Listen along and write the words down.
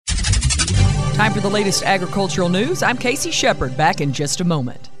Time for the latest agricultural news. I'm KC Sheperd, back in just a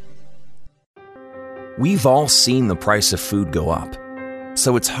moment. We've all seen the price of food go up,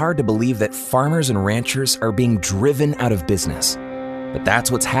 so it's hard to believe that farmers and ranchers are being driven out of business. But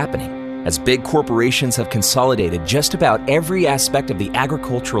that's what's happening, as big corporations have consolidated just about every aspect of the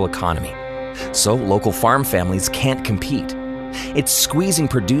agricultural economy. So local farm families can't compete. It's squeezing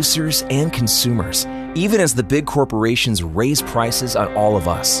producers and consumers, even as the big corporations raise prices on all of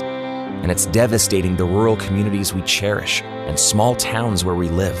us. And it's devastating the rural communities we cherish and small towns where we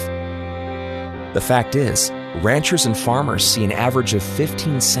live. The fact is, ranchers and farmers see an average of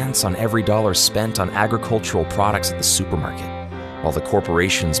 15 cents on every dollar spent on agricultural products at the supermarket, while the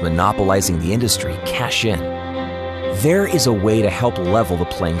corporations monopolizing the industry cash in. There is a way to help level the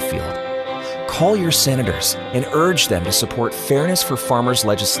playing field. Call your senators and urge them to support fairness for farmers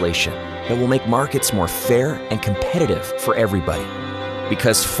legislation that will make markets more fair and competitive for everybody.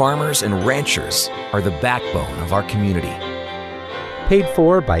 Because farmers and ranchers are the backbone of our community. Paid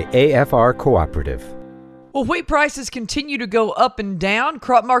for by AFR Cooperative. Well, wheat prices continue to go up and down.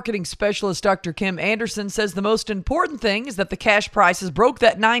 Crop marketing specialist Dr. Kim Anderson says the most important thing is that the cash prices broke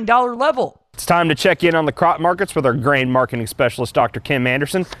that $9 level. It's time to check in on the crop markets with our grain marketing specialist, Dr. Kim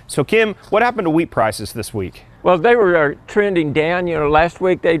Anderson. So, Kim, what happened to wheat prices this week? Well, they were trending down. Last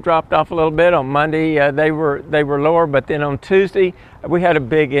week they dropped off a little bit. On Monday they were lower, but then on Tuesday we had a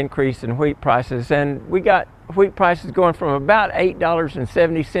big increase in wheat prices, and we got wheat prices going from about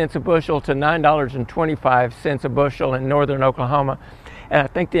 $8.70 a bushel to $9.25 a bushel in northern Oklahoma. And I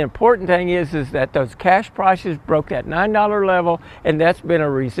think the important thing is that those cash prices broke that $9 level, and that's been a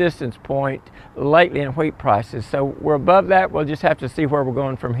resistance point lately in wheat prices. So we're above that. We'll just have to see where we're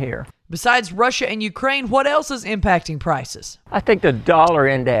going from here. Besides Russia and Ukraine, what else is impacting prices? I think the dollar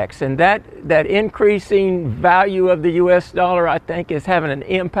index, and that increasing value of the U.S. dollar, I think, is having an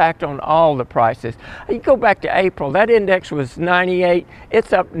impact on all the prices. You go back to April, that index was 98.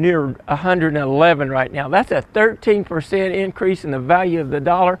 It's up near 111 right now. That's a 13% increase in the value of the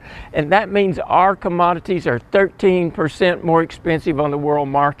dollar, and that means our commodities are 13% more expensive on the world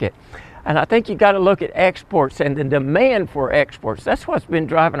market. And I think you got to look at exports and the demand for exports. That's what's been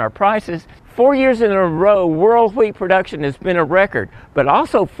driving our prices. 4 years in a row, world wheat production has been a record, but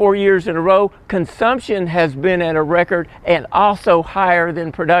also 4 years in a row, consumption has been at a record and also higher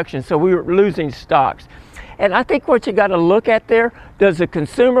than production. So we were losing stocks. And I think what you got to look at there, does the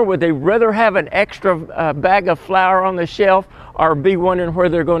consumer, would they rather have an extra bag of flour on the shelf or be wondering where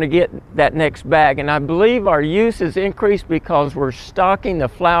they're going to get that next bag? And I believe our use has increased because we're stocking the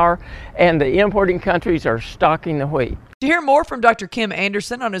flour and the importing countries are stocking the wheat. To hear more from Dr. Kim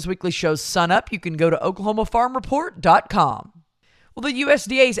Anderson on his weekly show Sun Up, you can go to OklahomaFarmReport.com. Well, the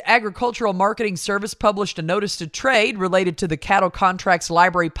USDA's Agricultural Marketing Service published a notice to trade related to the Cattle Contracts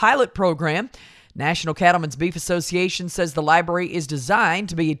Library pilot program. National Cattlemen's Beef Association says the library is designed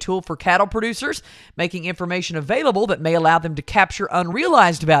to be a tool for cattle producers, making information available that may allow them to capture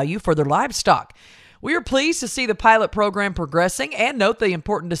unrealized value for their livestock. We are pleased to see the pilot program progressing and note the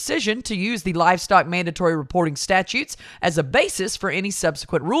important decision to use the livestock mandatory reporting statutes as a basis for any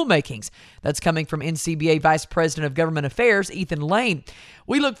subsequent rulemakings. That's coming from NCBA Vice President of Government Affairs, Ethan Lane.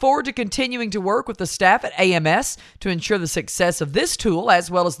 We look forward to continuing to work with the staff at AMS to ensure the success of this tool as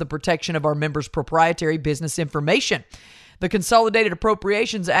well as the protection of our members' proprietary business information. The Consolidated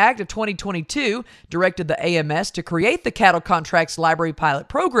Appropriations Act of 2022 directed the AMS to create the Cattle Contracts Library Pilot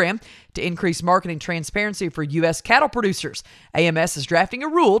Program to increase marketing transparency for U.S. cattle producers. AMS is drafting a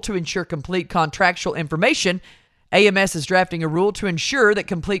rule to ensure complete contractual information. AMS is drafting a rule to ensure that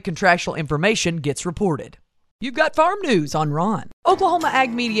complete contractual information gets reported. You've got farm news on ROAN. Oklahoma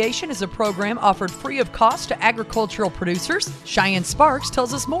Ag Mediation is a program offered free of cost to agricultural producers. Cheyenne Sparks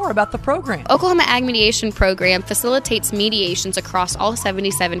tells us more about the program. Oklahoma Ag Mediation Program facilitates mediations across all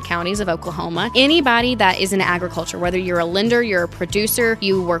 77 counties of Oklahoma. Anybody that is in agriculture, whether you're a lender, you're a producer,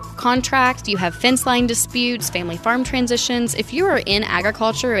 you work contracts, you have fence line disputes, family farm transitions, if you are in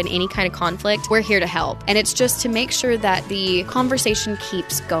agriculture in any kind of conflict, we're here to help. And it's just to make sure that the conversation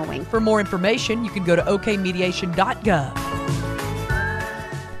keeps going. For more information, you can go to okmediation.gov.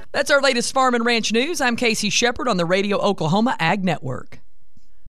 That's our latest farm and ranch news. I'm KC Sheperd on the Radio Oklahoma Ag Network.